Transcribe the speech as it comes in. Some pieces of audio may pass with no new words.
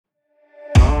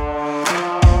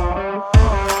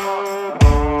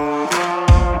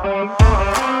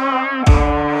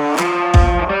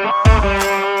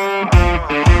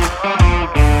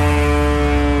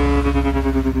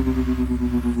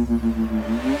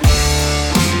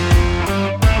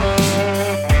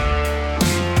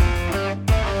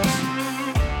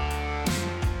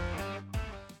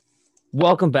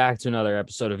Welcome back to another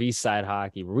episode of East Side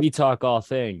Hockey, where we talk all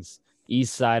things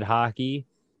East Side Hockey.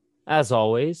 As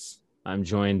always, I'm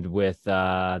joined with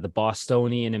the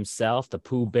Bostonian himself, the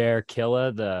Pooh Bear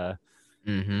Killer, the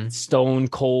Stone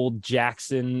Cold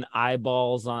Jackson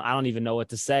eyeballs on. I don't even know what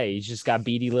to say. He's just got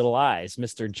beady little eyes,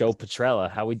 Mr. Joe Petrella.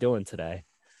 How we doing today?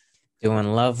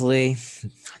 Doing lovely,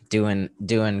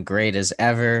 doing great as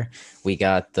ever. We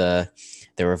got the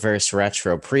reverse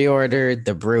retro pre-ordered.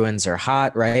 The Bruins are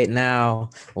hot right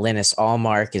now. Linus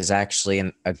Allmark is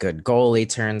actually a good goalie,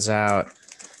 turns out.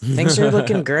 Things are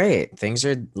looking great. Things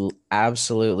are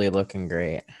absolutely looking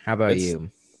great. How about It's you?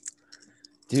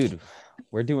 Dude,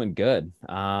 we're doing good.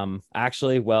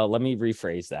 Actually, well, let me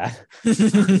rephrase that.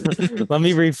 Let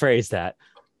me rephrase that.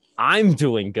 I'm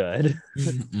doing good.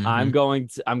 Mhm. I'm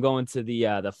going to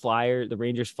the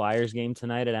Rangers Flyers game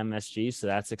tonight at MSG, so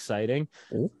that's exciting.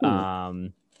 Ooh.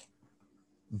 Um,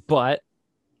 but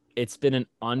it's been an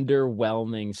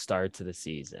underwhelming start to the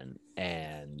season,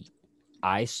 and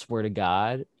I swear to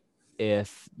God,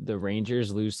 if the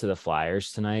Rangers lose to the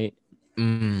Flyers tonight,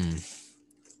 Mm.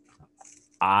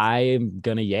 I'm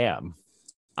gonna yam.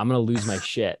 I'm gonna lose my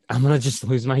shit. I'm gonna just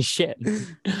lose my shit.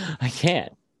 I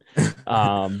can't.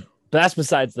 But that's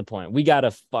besides the point. We got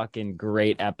a fucking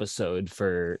great episode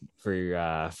for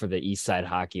the East Side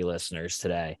Hockey listeners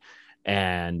today.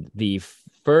 And the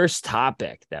first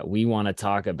topic that we want to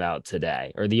talk about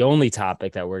today, or the only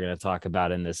topic that we're going to talk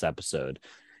about in this episode,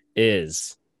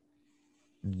 is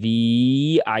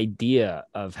the idea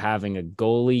of having a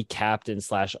goalie captain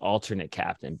slash alternate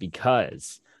captain,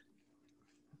 because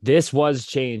this was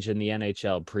changed in the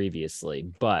NHL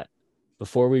previously. But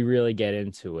before we really get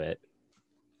into it,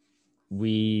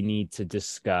 we need to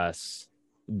discuss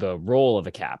the role of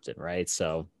a captain, right?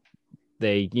 So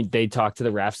they talk to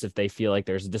the refs if they feel like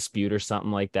there's a dispute or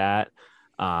something like that.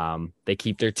 They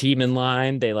keep their team in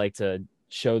line. They like to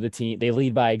show the team. They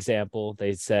lead by example.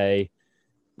 They say,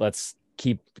 "Let's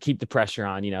keep the pressure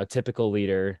on." Typical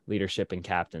leadership and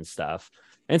captain stuff.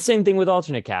 And same thing with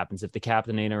alternate captains. If the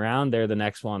captain ain't around, they're the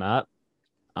next one up.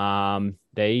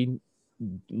 They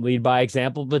lead by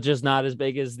example, but just not as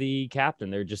big as the captain.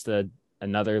 They're just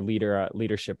another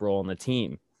leadership role in the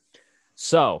team.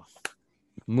 So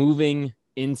moving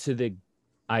into the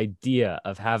idea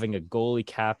of having a goalie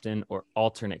captain or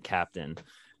alternate captain,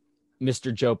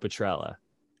 Mr. Joe Petrella,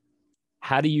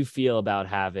 how do you feel about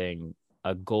having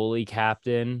a goalie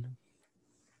captain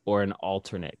or an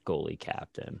alternate goalie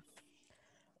captain?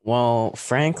 Well,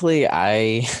 frankly,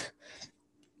 I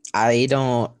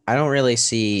don't really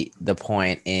see the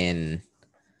point in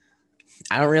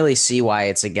I don't really see why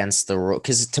it's against the rule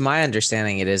because, to my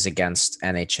understanding, it is against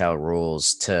NHL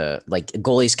rules to like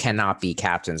goalies cannot be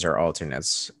captains or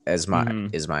alternates, as my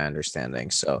Mm-hmm. is my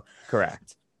understanding. So,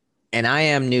 Correct. and I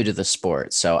am new to the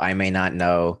sport, so I may not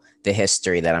know the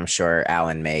history that I'm sure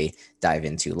Alan may dive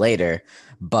into later,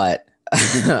 but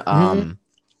Mm-hmm. um,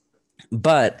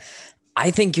 but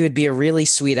I think it would be a really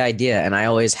sweet idea, and I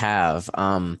always have.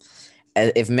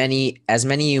 If many, as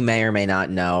many of you may or may not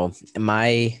know,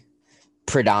 my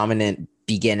predominant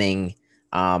beginning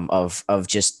of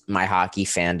just my hockey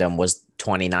fandom was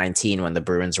 2019 when the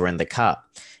Bruins were in the Cup.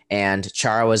 And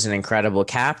Chara was an incredible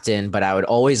captain, but I would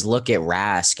always look at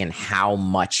Rask and how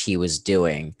much he was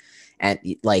doing. And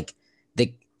like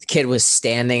the kid was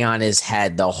standing on his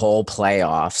head the whole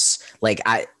playoffs.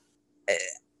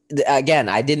 Again,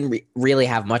 I didn't really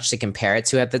have much to compare it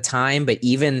to at the time, but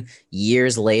even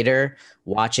years later,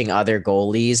 watching other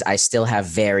goalies, I still have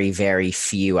very, very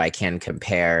few I can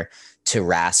compare to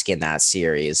Rask in that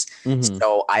series. Mm-hmm.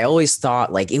 So I always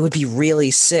thought like it would be really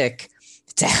sick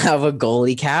to have a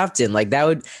goalie captain. Like that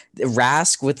would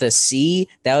Rask with a C,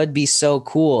 that would be so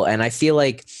cool. And I feel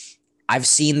like I've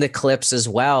seen the clips as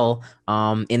well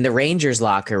in the Rangers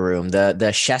locker room, the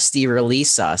Shesty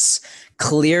release us.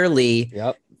 Clearly,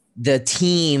 Yep. the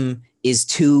team is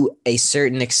to a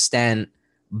certain extent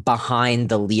behind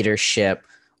the leadership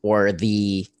or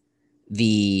the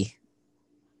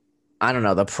I don't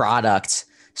know, the product,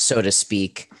 so to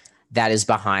speak, that is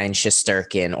behind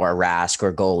Shesterkin or Rask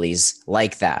or goalies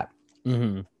like that.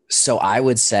 Mm-hmm. So I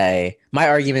would say my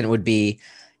argument would be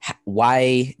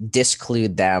why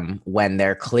disclude them when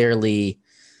they're clearly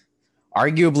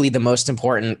arguably the most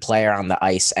important player on the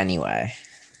ice anyway.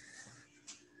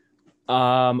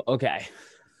 Okay.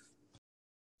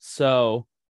 So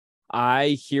I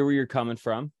hear where you're coming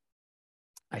from.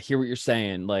 I hear what you're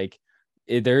saying. Like,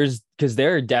 because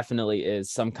there definitely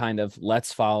is some kind of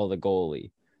let's follow the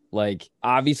goalie. Like,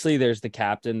 obviously, there's the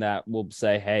captain that will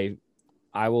say, "Hey,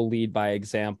 I will lead by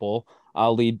example.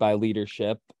 I'll lead by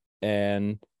leadership,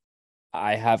 and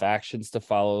I have actions to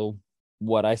follow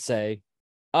what I say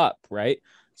up, right?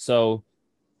 So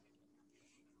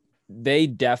they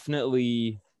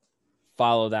definitely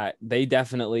follow that. They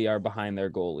definitely are behind their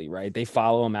goalie, right? They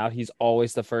follow him out. He's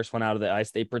always the first one out of the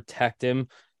ice. They protect him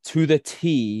to the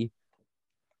T,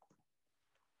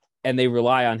 and they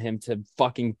rely on him to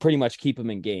fucking pretty much keep him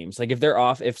in games. Like if they're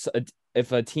off,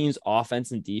 if a team's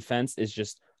offense and defense is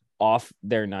just off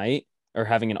their night or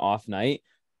having an off night,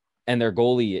 and their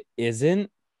goalie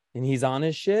isn't, and he's on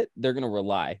his shit, they're gonna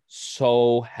rely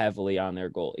so heavily on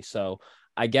their goalie. So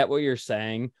I get what you're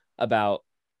saying about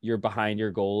you're behind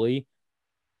your goalie,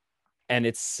 and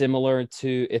it's similar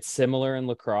in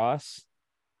lacrosse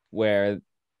where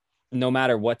no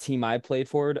matter what team I played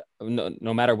for,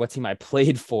 no matter what team I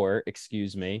played for,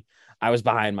 excuse me, I was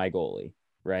behind my goalie,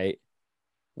 right?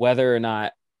 Whether or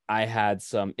not I had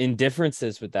some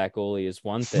indifferences with that goalie is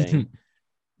one thing,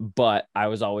 but I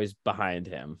was always behind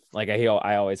him. Like I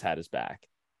always had his back.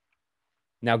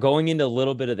 Now, going into a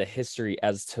little bit of the history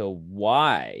as to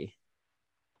why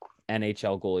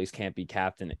NHL goalies can't be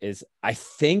captain is I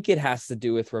think it has to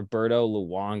do with Roberto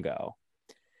Luongo.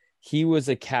 He was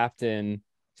a captain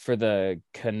for the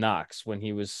Canucks when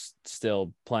he was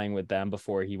still playing with them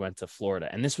before he went to Florida.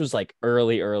 And this was like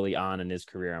early on in his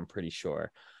career, I'm pretty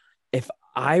sure. If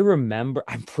I remember,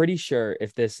 I'm pretty sure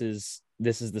if this is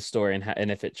the story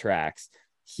and if it tracks,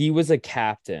 he was a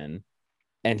captain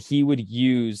and he would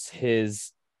use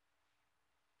his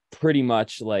pretty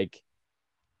much like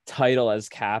title as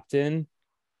captain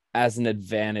as an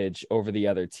advantage over the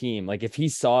other team. Like if he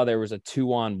saw there was a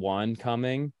 2-on-1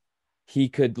 coming, he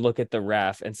could look at the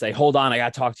ref and say, "Hold on, I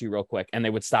got to talk to you real quick." And they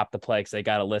would stop the play because they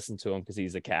got to listen to him because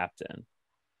he's a captain.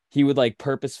 He would like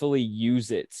purposefully use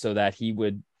it so that he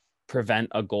would prevent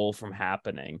a goal from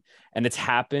happening. And it's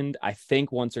happened, I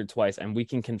think, once or twice. And we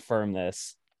can confirm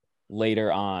this later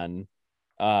on.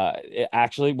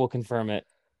 Actually, we'll confirm it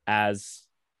as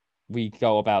we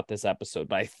go about this episode.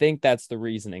 But I think that's the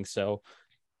reasoning. So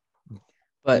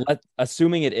But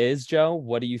assuming it is, Joe,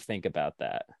 what do you think about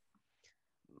that?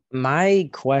 my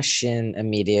question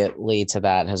immediately to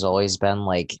that has always been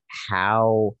like,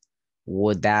 how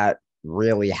would that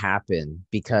really happen?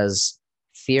 Because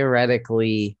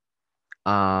theoretically,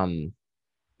 um,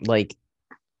 like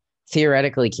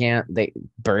theoretically, can't they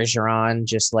Bergeron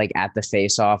just like at the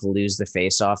face off lose the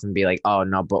face off and be like, oh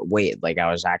no, but wait, like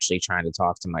I was actually trying to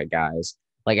talk to my guys.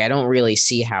 Like I don't really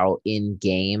see how in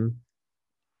game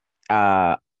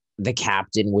uh the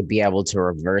captain would be able to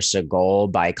reverse a goal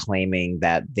by claiming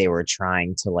that they were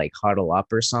trying to like huddle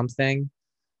up or something.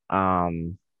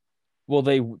 Um, Well,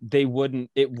 they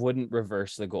wouldn't it wouldn't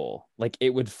reverse the goal. Like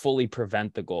it would fully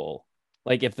prevent the goal.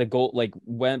 Like if the goal like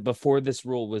when before this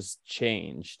rule was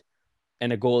changed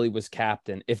and a goalie was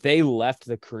captain, if they left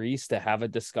the crease to have a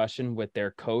discussion with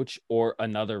their coach or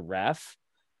another ref,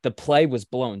 the play was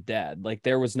blown dead. Like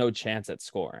there was no chance at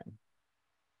scoring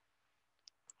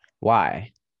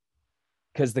why?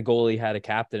 because the goalie had a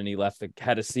captain and he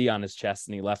had a C on his chest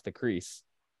and he left the crease.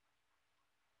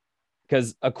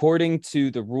 Because according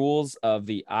to the rules of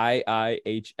the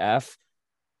IIHF,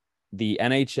 the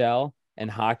NHL, and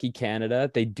Hockey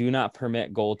Canada, they do not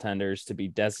permit goaltenders to be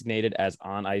designated as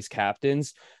on ice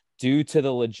captains due to the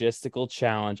logistical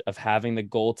challenge of having the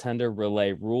goaltender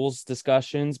relay rules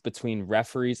discussions between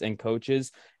referees and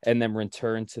coaches and then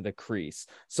return to the crease.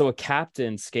 So a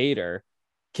captain skater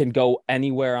can go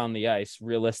anywhere on the ice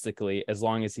realistically as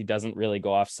long as he doesn't really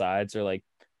go off sides or like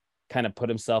kind of put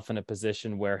himself in a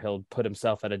position where he'll put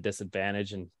himself at a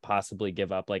disadvantage and possibly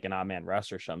give up like an odd man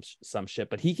rush or some shit.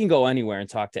 But he can go anywhere and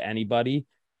talk to anybody,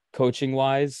 coaching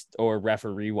wise or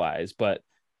referee wise. But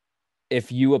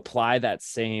if you apply that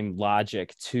same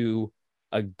logic to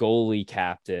a goalie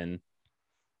captain,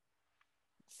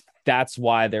 that's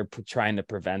why they're trying to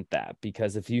prevent that.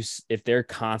 Because if they're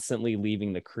constantly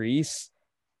leaving the crease,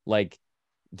 like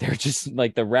they're just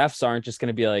like the refs aren't just going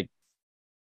to be like,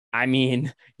 I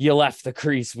mean, you left the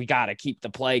crease. We got to keep the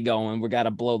play going. We got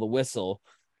to blow the whistle.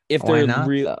 Why not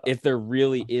though? If there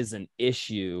really is an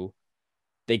issue,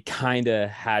 they kind of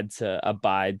had to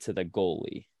abide to the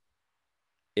goalie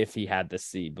if he had the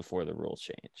C before the rule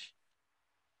change.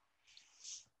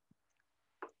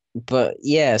 But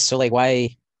yeah, so like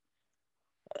why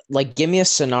like give me a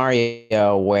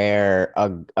scenario where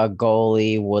a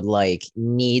goalie would like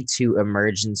need to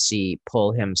emergency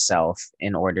pull himself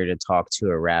in order to talk to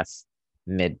a ref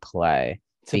mid play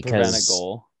To prevent a because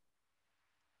goal.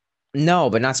 no,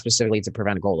 but not specifically to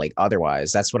prevent a goal. Like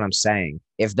otherwise, that's what I'm saying.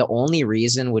 If the only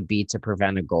reason would be to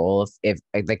prevent a goal, if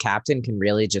the captain can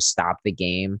really just stop the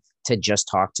game to just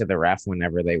talk to the ref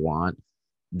whenever they want,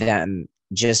 then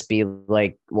just be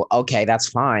like, well, okay, that's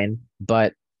fine.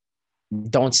 But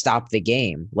don't stop the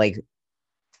game. Like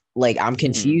I'm Mhm.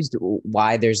 confused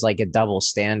why there's like a double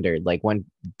standard. Like when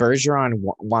Bergeron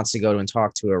wants to go and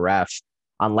talk to a ref,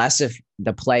 unless if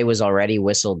the play was already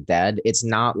whistled dead, it's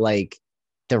not like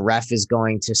the ref is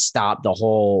going to stop the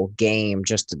whole game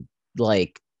just to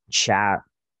like chat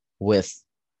with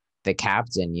the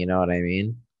captain. You know what I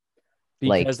mean?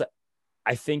 Like, Because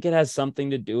I think it has something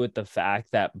to do with the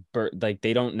fact that like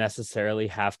they don't necessarily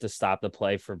have to stop the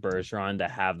play for Bergeron to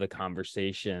have the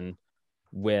conversation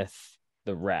with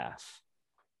the ref.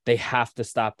 They have to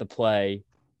stop the play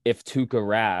if Tuukka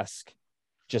Rask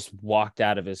just walked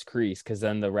out of his crease, because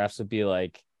then the refs would be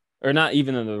like, or not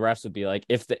even then the refs would be like,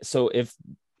 if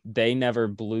they never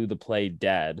blew the play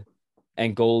dead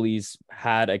and goalies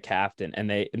had a captain and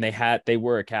they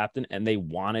were a captain and they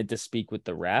wanted to speak with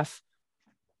the ref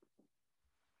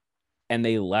and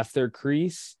they left their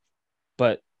crease,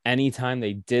 but anytime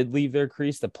they did leave their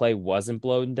crease, the play wasn't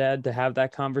blown dead to have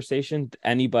that conversation.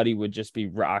 Anybody would just be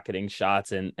rocketing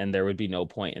shots, and there would be no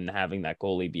point in having that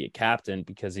goalie be a captain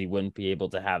because he wouldn't be able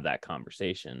to have that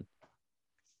conversation.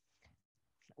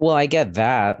 well, I get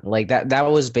that. Like that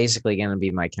was basically going to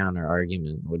be my counter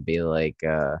argument would be like,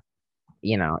 let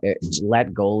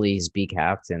goalies be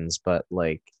captains, but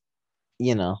like,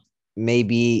 you know,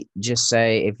 maybe just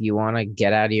say if you want to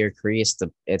get out of your crease,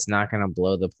 it's not going to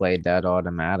blow the play dead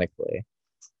automatically.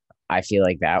 I feel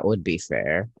like that would be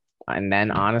fair. And then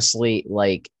honestly,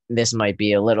 like this might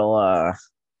be a little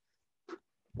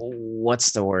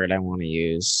what's the word I want to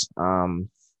use?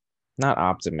 Not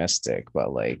optimistic,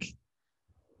 but like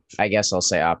I guess I'll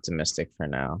say optimistic for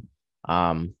now.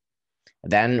 Um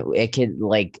then it could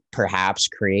like perhaps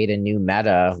create a new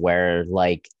meta where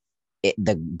like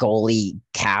the goalie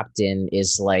captain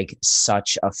is like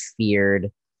such a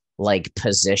feared like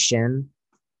position,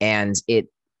 and it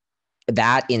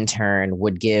that in turn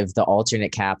would give the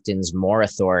alternate captains more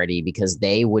authority because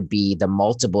they would be the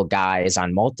multiple guys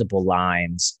on multiple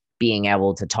lines being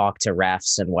able to talk to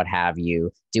refs and what have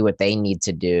you, do what they need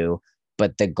to do.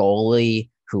 But the goalie,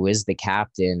 who is the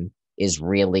captain, is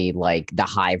really like the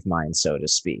hive mind, so to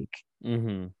speak.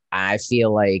 Mm-hmm. I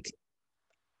feel like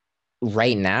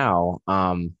right now,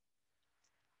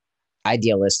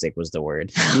 idealistic was the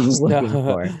word I was looking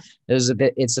for.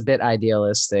 It's a bit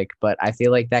idealistic, but I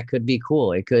feel like that could be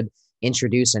cool. It could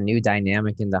introduce a new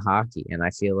dynamic into hockey. And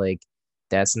I feel like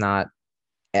that's not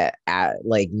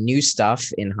like new stuff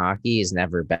in hockey is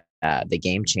never bad. The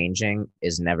game changing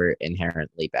is never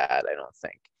inherently bad, I don't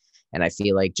think. And I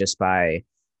feel like just by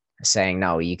saying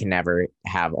no, you can never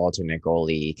have alternate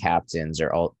goalie captains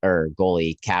or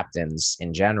goalie captains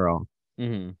in general.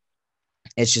 Mm-hmm.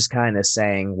 It's just kind of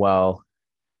saying, well,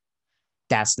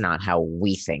 that's not how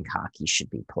we think hockey should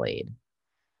be played.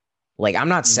 Like, I'm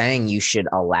not saying you should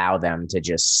allow them to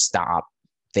just stop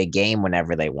the game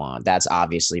whenever they want. That's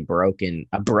obviously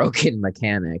a broken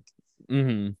mechanic.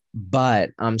 Mm-hmm.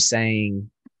 But I'm saying,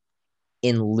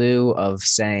 in lieu of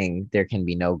saying there can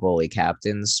be no goalie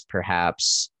captains,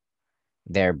 perhaps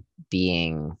there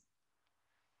being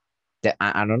that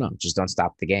I don't know, just don't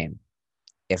stop the game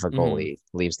if a Mm-hmm. goalie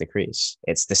leaves the crease.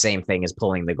 It's the same thing as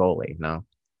pulling the goalie, no?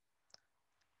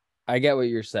 I get what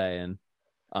you're saying.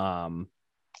 Um,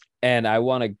 and I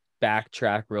want to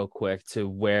backtrack real quick to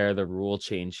where the rule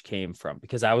change came from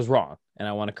because I was wrong and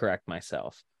I want to correct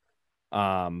myself.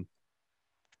 Um,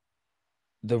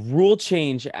 the rule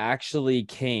change actually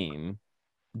came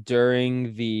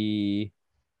during the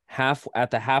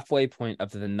halfway point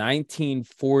of the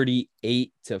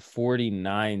 1948 to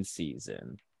 49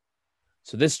 season.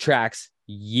 So this tracks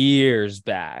years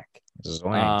back.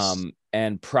 Zoinks.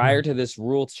 And prior to this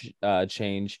rule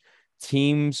change,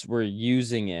 teams were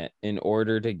using it in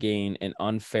order to gain an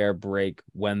unfair break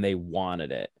when they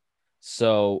wanted it.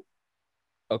 So,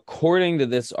 according to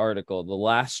this article, the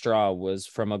last straw was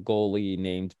from a goalie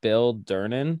named Bill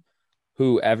Durnan,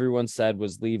 who everyone said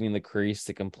was leaving the crease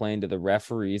to complain to the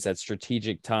referees at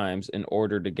strategic times in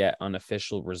order to get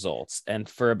unofficial results. And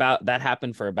for about that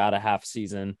happened for about a half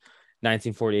season,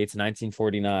 1948 to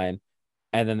 1949,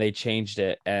 and then they changed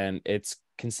it, and it's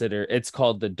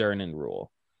called the Durnan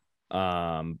rule.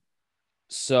 Um,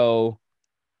 so,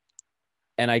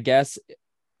 and I guess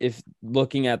if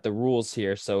looking at the rules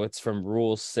here, so it's from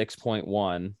Rule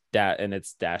 6.1, and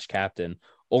it's dash captain.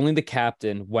 Only the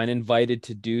captain, when invited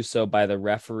to do so by the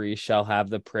referee, shall have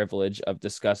the privilege of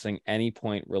discussing any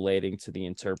point relating to the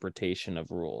interpretation of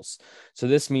rules. So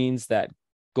this means that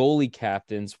goalie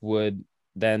captains would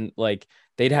then like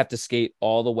they'd have to skate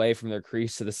all the way from their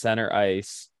crease to the center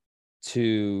ice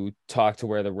to talk to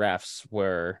where the refs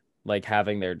were like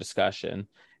having their discussion.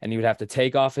 And he would have to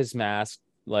take off his mask,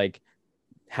 like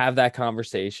have that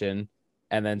conversation,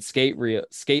 and then skate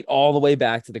all the way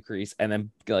back to the crease and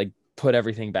then like put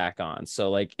everything back on.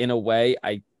 So like in a way,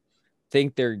 I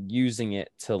think they're using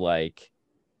it to like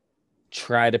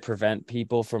try to prevent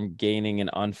people from gaining an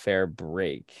unfair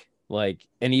break. Like,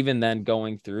 and even then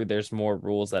going through, there's more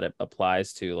rules that it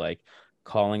applies to, like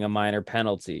calling a minor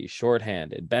penalty,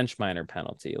 shorthanded, bench minor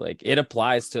penalty. Like it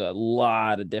applies to a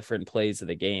lot of different plays of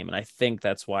the game. And I think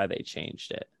that's why they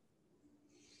changed it.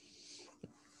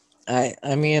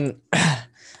 I mean,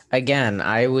 again,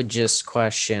 I would just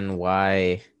question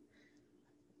why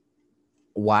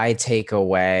take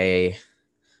away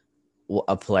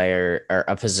a player or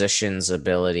a position's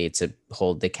ability to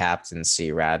hold the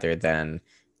captaincy rather than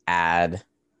add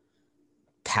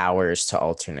powers to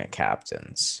alternate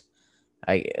captains.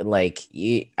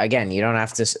 Again, you don't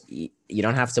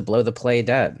have to blow the play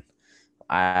dead.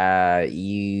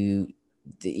 You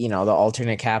know, the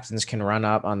alternate captains can run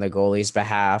up on the goalie's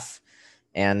behalf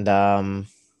and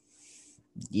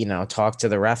you know, talk to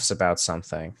the refs about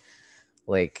something.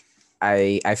 Like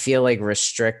I feel like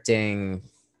restricting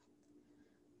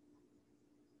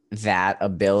that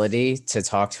ability to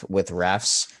talk with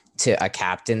refs to a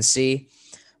captaincy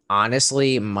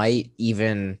honestly might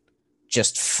even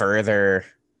just further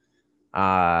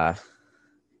uh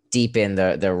deepen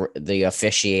the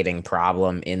officiating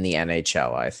problem in the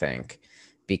NHL, I think,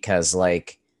 because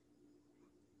like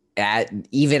at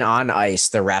even on ice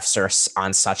the refs are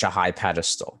on such a high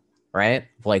pedestal, right?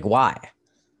 Like why?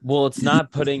 Well, it's not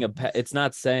it's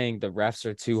not saying the refs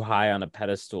are too high on a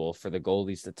pedestal for the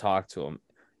goalies to talk to them.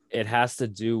 It has to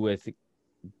do with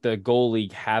the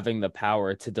goalie having the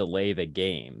power to delay the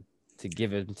game to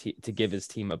give his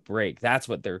team a break. That's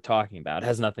what they're talking about. It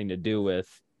has nothing to do with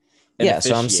an Yeah,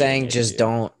 so I'm officiating saying just issue.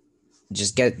 don't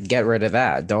just get rid of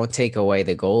that. Don't take away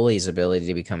the goalie's ability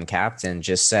to become captain.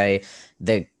 Just say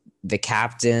the the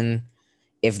captain,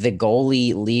 if the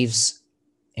goalie leaves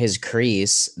his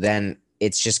crease, then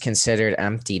it's just considered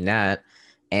empty net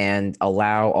and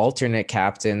allow alternate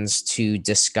captains to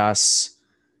discuss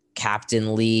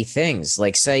captainly things.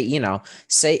 Like say, you know,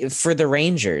 say for the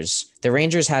Rangers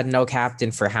had no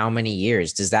captain for how many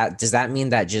years? Does that mean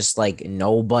that just like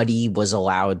nobody was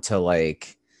allowed to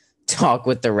like talk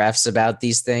with the refs about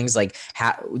these things? Like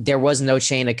there was no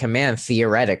chain of command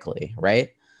theoretically, right?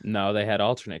 No, they had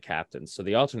alternate captains, so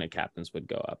the alternate captains would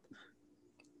go up.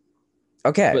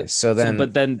 Okay, But so so then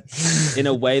but then in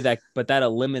a way that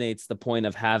eliminates the point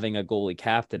of having a goalie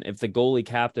captain. If the goalie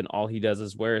captain all he does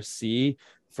is wear a C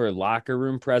for locker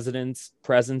room presence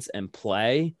and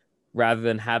play rather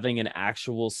than having an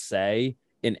actual say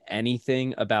in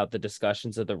anything about the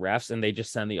discussions of the refs, and they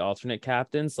just send the alternate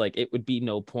captains, like it would be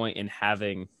no point in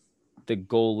having the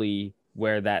goalie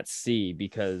wear that C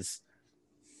because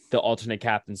the alternate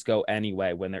captains go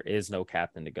anyway when there is no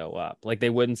captain to go up. Like they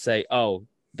wouldn't say, "Oh,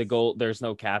 there's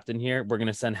no captain here. We're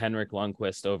gonna send Henrik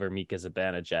Lundqvist over Mika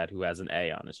Zibanejad, who has an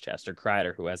A on his chest, or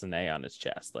Kreider, who has an A on his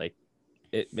chest." Like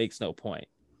it makes no point.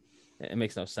 It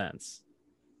makes no sense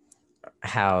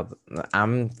how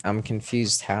I'm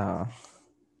confused how.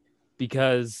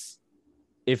 because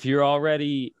if you're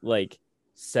already like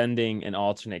sending an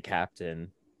alternate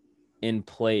captain in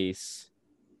place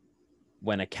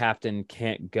when a captain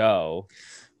can't go,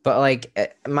 But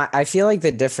like I feel like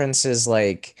the difference is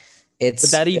like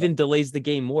but it's that even delays the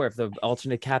game more if the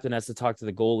alternate captain has to talk to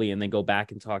the goalie and then go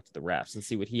back and talk to the refs and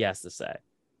see what he has to say.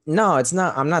 no, it's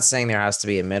not. I'm not saying there has to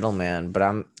be a middleman,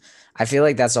 but I feel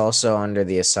like that's also under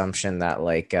the assumption that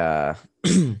like I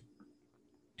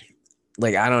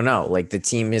don't know, like the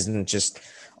team isn't just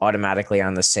automatically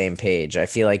on the same page. I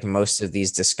feel like most of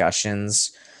these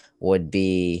discussions would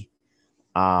be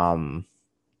um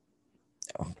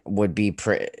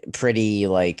pretty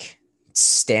like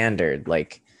standard,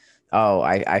 like oh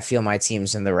I feel my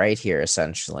team's in the right here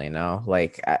essentially, no?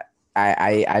 Like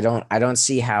I don't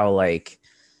see how like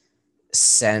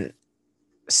sent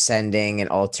sending an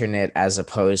alternate as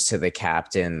opposed to the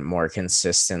captain more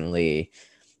consistently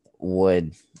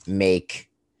would make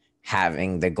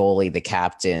having the goalie the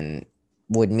captain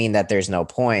would mean that there's no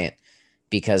point,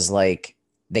 because like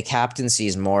the captaincy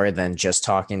is more than just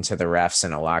talking to the refs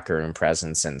in a locker room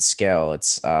presence and skill.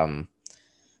 It's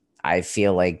I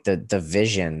feel like the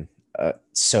vision,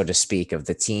 so to speak, of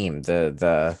the team,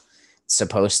 the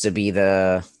supposed to be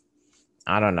the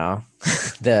I don't know,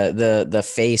 the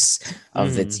face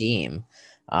of the Mm-hmm. team.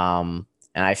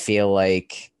 And I feel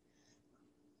like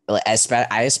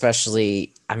I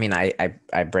especially, I mean,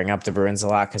 I bring up the Bruins a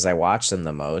lot because I watch them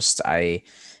the most. I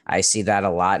see that a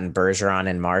lot in Bergeron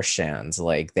and Marchand.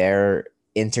 Like they're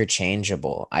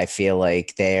interchangeable. I feel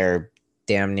like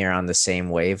damn near on the same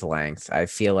wavelength. I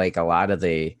feel like a lot of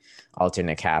the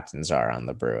alternate captains are on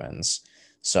the Bruins.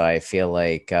 So I feel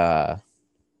like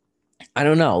I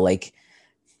don't know, like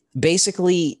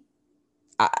basically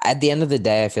at the end of the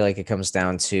day, I feel like it comes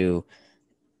down to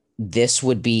this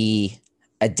would be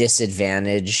a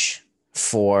disadvantage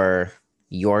for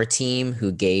your team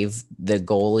who gave the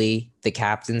goalie the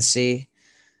captaincy.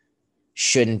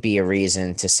 Shouldn't be a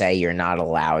reason to say you're not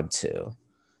allowed to.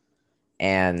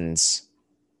 And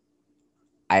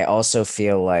I also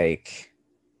feel like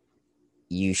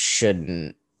you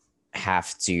shouldn't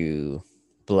have to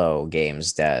blow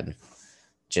games dead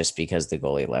just because the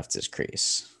goalie left his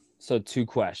crease. So two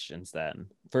questions then.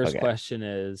 First Okay. question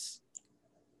is,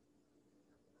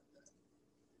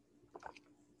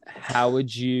 how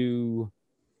would you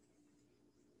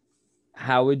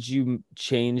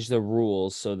change the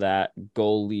rules so that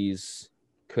goalies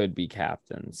could be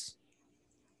captains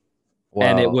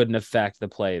and it Well, wouldn't affect the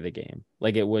play of the game?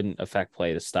 Like it wouldn't affect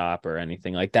play to stop or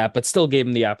anything like that, but still gave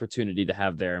them the opportunity to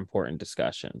have their important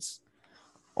discussions.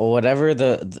 whatever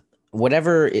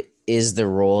whatever it is the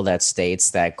rule that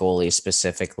states that goalies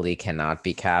specifically cannot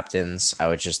be captains, I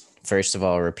would just first of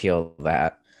all repeal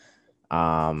that.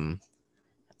 Um,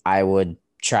 I would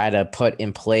try to put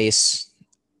in place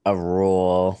a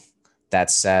rule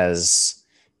that says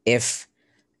if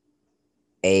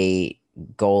a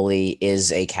goalie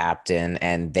is a captain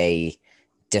and they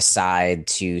decide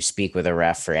to speak with a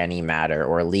ref for any matter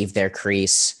or leave their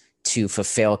crease to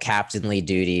fulfill captainly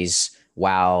duties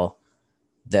while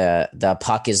the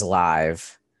puck is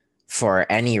live for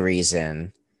any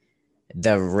reason,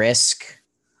 the risk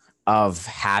of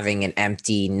having an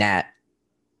empty net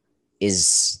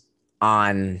is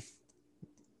on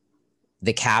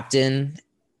the captain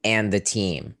and the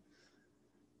team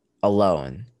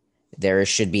alone. There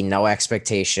should be no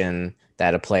expectation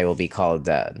that a play will be called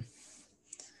dead.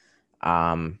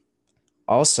 Um,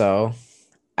 Also,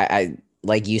 I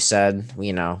like you said,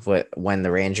 when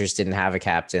the Rangers didn't have a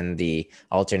captain, the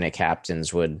alternate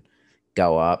captains would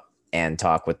go up and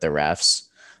talk with the refs.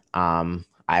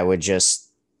 I would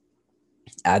just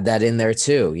add that in there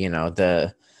too.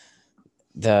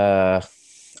 The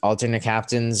alternate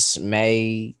captains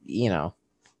may,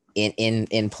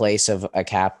 in place of a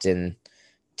captain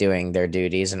doing their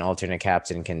duties, an alternate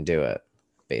captain can do it,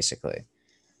 basically.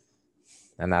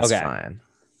 And that's Okay. fine.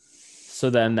 So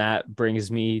then that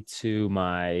brings me to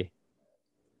my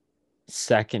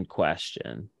second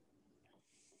question.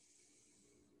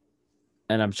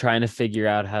 And I'm trying to figure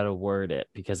out how to word it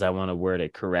because I want to word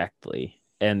it correctly.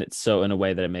 And it's so in a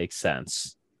way that it makes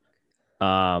sense.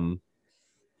 Um,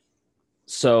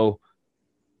 so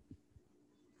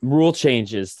rule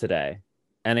changes today.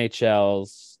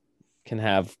 NHLs can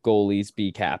have goalies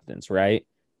be captains, right?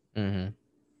 Mm-hmm.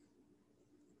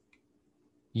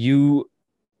 You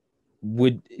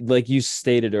would, like you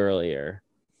stated earlier,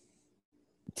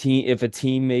 if a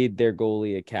team made their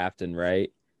goalie a captain,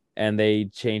 right? And they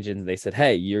changed it and they said,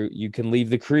 hey, you can leave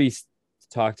the crease to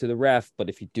talk to the ref, but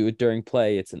if you do it during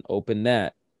play, it's an open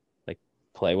net. Like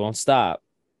play won't stop,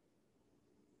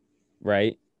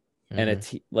 right? And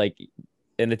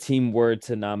Mm-hmm. a team were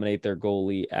to nominate their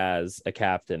goalie as a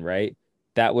captain, right?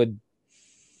 That would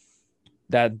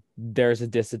that there's a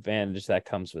disadvantage that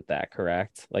comes with that,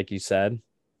 correct? Like you said.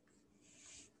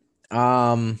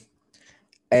 Um,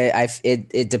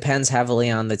 it depends heavily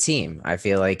on the team. I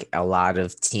feel like a lot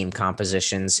of team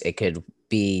compositions, it could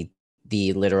be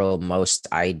the literal most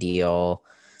ideal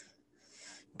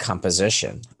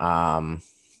composition.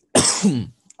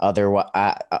 Other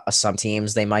some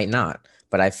teams they might not,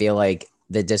 but I feel like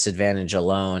the disadvantage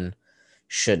alone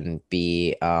shouldn't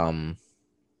be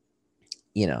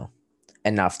you know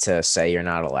enough to say you're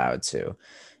not allowed to.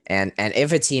 And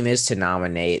if a team is to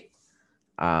nominate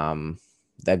um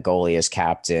the goalie as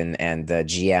captain and the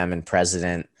GM and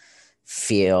president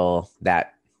feel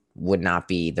that would not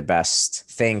be the best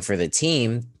thing for the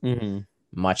team, Mm-hmm.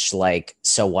 much like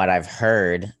so what I've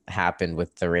heard happened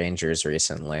with the Rangers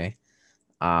recently,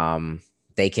 um,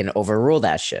 they can overrule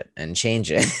that shit and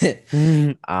change it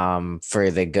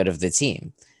for the good of the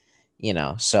team.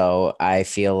 So I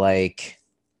feel like,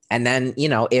 and then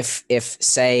if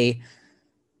say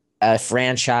a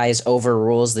franchise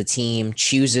overrules the team,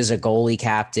 chooses a goalie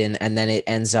captain, and then it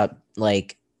ends up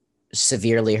like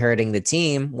severely hurting the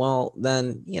team, well,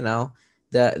 then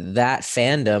that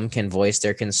fandom can voice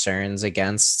their concerns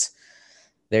against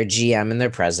their GM and their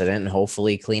president, and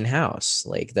hopefully clean house.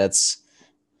 Like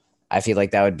I feel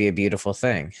like that would be a beautiful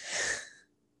thing.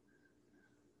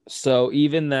 So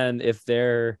even then, if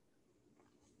there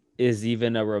is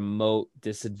even a remote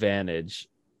disadvantage,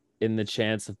 in the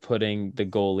chance of putting the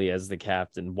goalie as the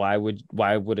captain? Why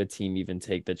would a team even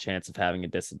take the chance of having a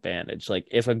disadvantage? Like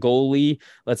if a goalie,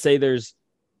 let's say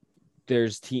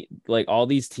like all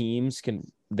these teams can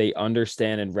they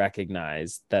understand and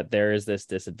recognize that there is this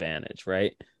disadvantage,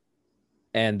 right?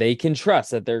 And they can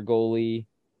trust that their goalie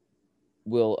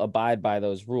will abide by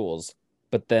those rules.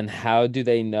 But then how do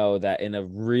they know that in a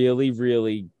really,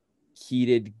 really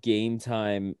heated game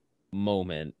time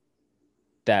moment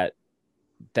that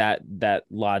that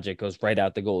logic goes right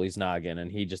out the goalie's noggin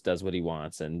and he just does what he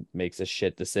wants and makes a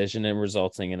shit decision and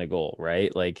resulting in a goal,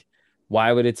 right? Like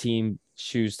why would a team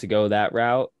choose to go that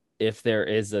route if there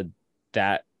is a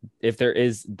that if there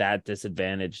is that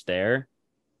disadvantage there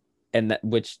and that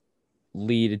which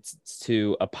leads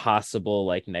to a possible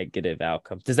like negative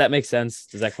outcome. Does that make sense?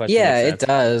 Does that question make Yeah, it sense?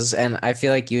 does. And I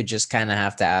feel like you just kind of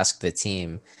have to ask the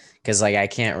team because, like, I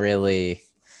can't really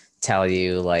tell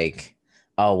you, like,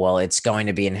 oh, well, it's going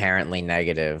to be inherently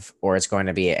negative or it's going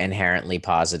to be inherently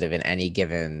positive in any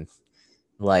given,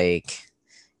 like,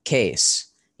 case.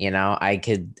 I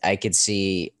could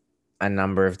see a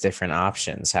number of different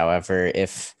options. However,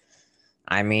 if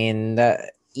I mean,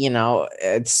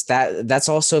 it's that's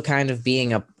also kind of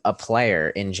being a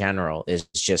player in general is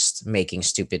just making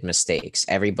stupid mistakes.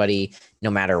 Everybody, no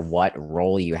matter what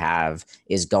role you have,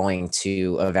 is going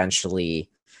to eventually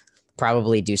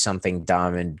probably do something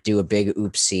dumb and do a big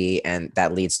oopsie, and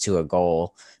that leads to a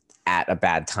goal at a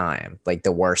bad time, like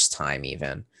the worst time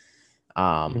even.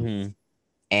 Um, Mm-hmm.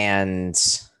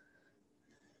 and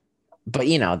but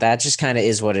that just kind of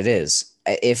is what it is.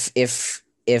 If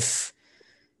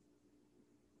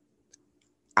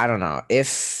I don't know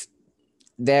if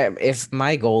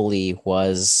my goalie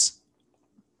was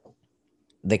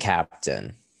the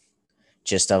captain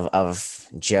just of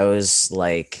Joe's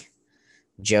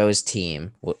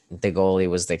team, the goalie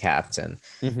was the captain,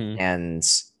 Mm-hmm. and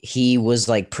he was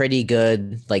like pretty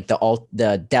good. Like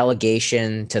the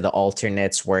delegation to the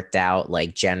alternates worked out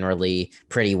like generally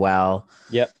pretty well,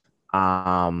 Yep.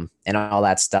 and all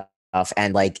that stuff.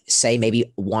 And like say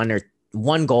maybe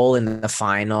one goal in the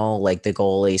final, like the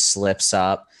goalie slips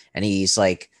up and he's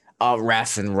like, oh,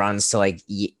 ref, and runs to like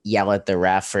yell at the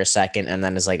ref for a second and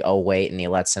then is like, oh, wait, and he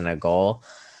lets in a goal.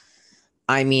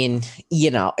 I mean,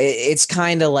 it's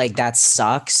kind of like that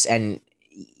sucks and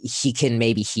he can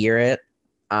maybe hear it,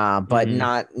 but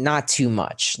Mm-hmm. not too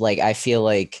much. Like I feel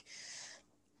like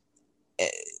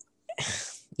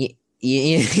you,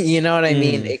 you know what I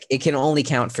mean? Mm-hmm. It can only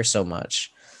count for so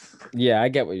much. Yeah, I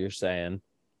get what you're saying.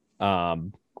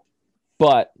 Um,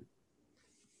 but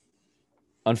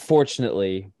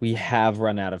unfortunately, we have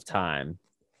run out of time.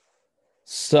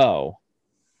 So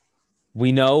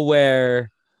we know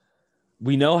where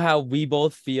we know how we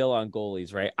both feel on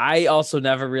goalies, right? I also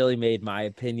never really made my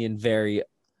opinion very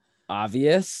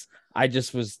obvious. I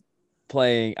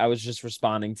was just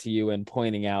responding to you and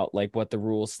pointing out like what the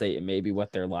rules state and maybe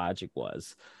what their logic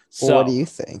was. What do So, you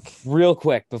think? real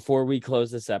quick before we close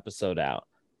this episode out,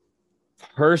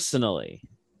 personally,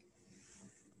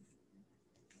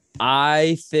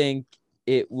 I think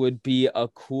it would be a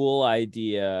cool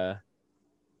idea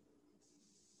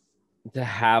to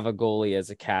have a goalie as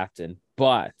a captain,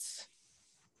 but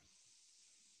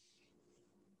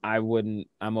I'm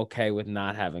okay with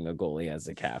not having a goalie as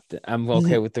a captain. I'm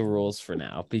okay with the rules for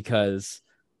now because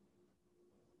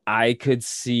I could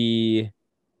see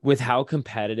with how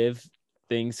competitive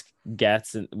things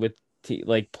gets and with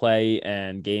like play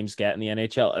and games get in the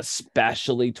NHL,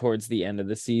 especially towards the end of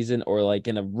the season or like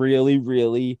in a really,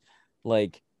 really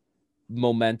like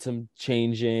momentum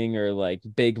changing or like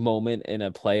big moment in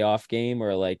a playoff game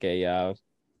or like a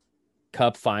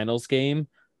cup finals game.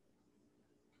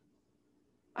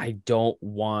 I don't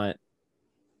want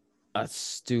a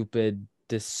stupid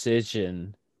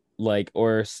decision like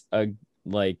or a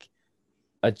like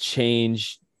a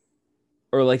change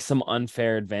or like some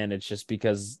unfair advantage just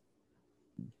because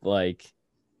like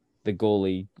the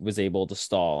goalie was able to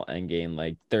stall and gain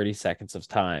like 30 seconds of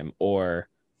time or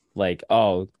like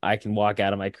oh I can walk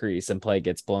out of my crease and play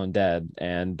gets blown dead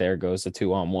and there goes a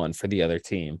 2-on-1 for the other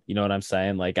team. You know what I'm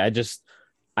saying? Like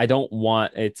I don't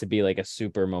want it to be like a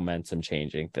super momentum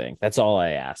changing thing. That's all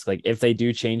I ask. Like if they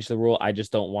do change the rule, I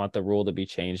just don't want the rule to be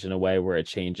changed in a way where it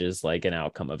changes like an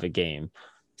outcome of a game.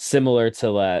 Similar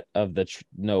to that of the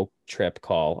no trip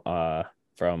call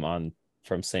from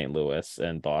St. Louis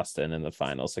and Boston in the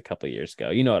finals a couple years ago.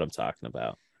 You know what I'm talking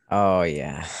about. Oh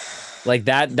yeah. Like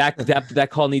that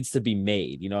call needs to be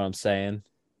made. You know what I'm saying?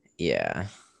 Yeah.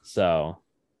 So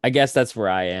I guess that's where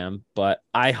I am, but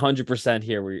I 100%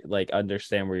 here where like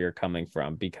understand where you're coming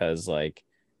from because like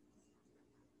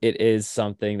it is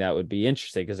something that would be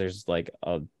interesting because there's like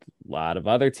a lot of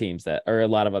other teams that, or a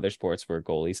lot of other sports where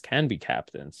goalies can be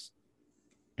captains.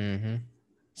 Mm-hmm.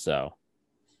 So,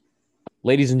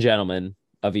 ladies and gentlemen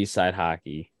of East Side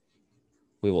Hockey,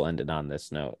 we will end it on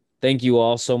this note. Thank you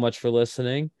all so much for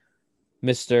listening.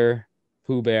 Mr.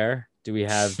 Pooh Bear, do we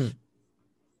have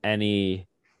anything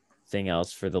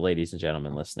else for the ladies and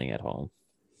gentlemen listening at home?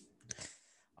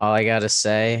 All I gotta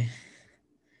say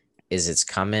is it's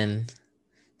coming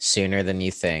sooner than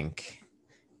you think.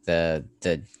 The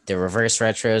reverse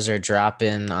retros are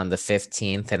dropping on the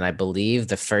 15th, and I believe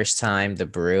the first time the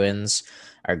Bruins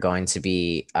are going to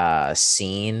be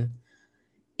seen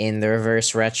in the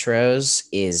reverse retros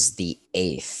is the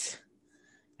 8th.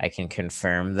 I can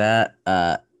confirm that.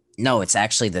 No, it's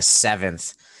actually the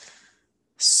 7th.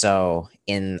 So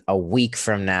in a week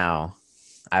from now,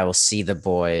 I will see the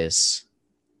boys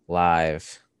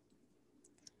live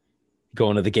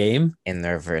Going to the game? in the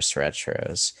reverse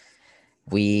retros.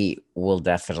 We will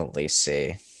definitely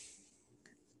see.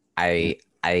 I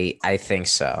think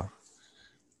so.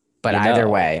 But either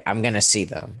way, I'm gonna see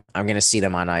them. I'm gonna see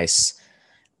them on ice,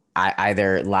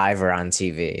 either live or on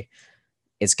TV.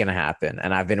 It's gonna happen,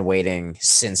 and I've been waiting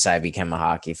since I became a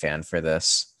hockey fan for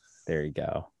this. There you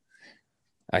go.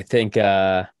 I think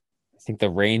the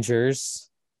Rangers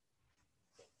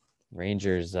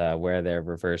wear their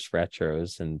reverse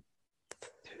retros in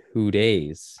 2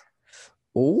 days.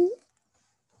 Ooh,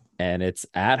 And it's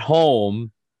at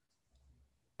home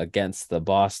against the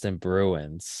Boston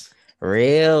Bruins.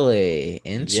 really?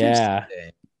 Yeah.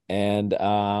 Interesting. And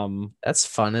That's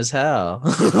fun as hell.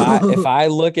 if I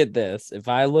look at this, if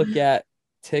I look at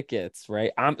tickets,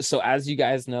 right? So as you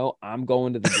guys know, I'm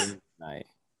going to the game tonight.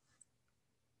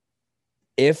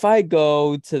 If I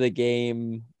go to the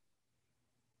game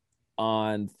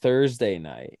on Thursday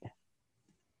night,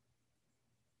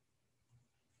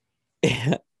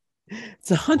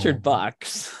 it's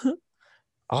 $100.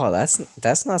 Oh,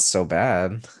 that's not so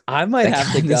bad. I might That have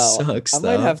to kinda go. sucks, I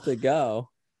might though. have to go.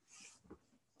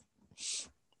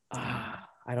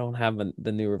 I don't have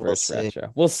the new reverse see.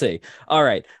 retro. We'll see. All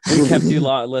right. We kept you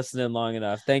listening long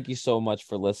enough. Thank you so much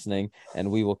for listening,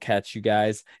 and we will catch you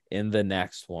guys in the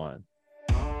next one.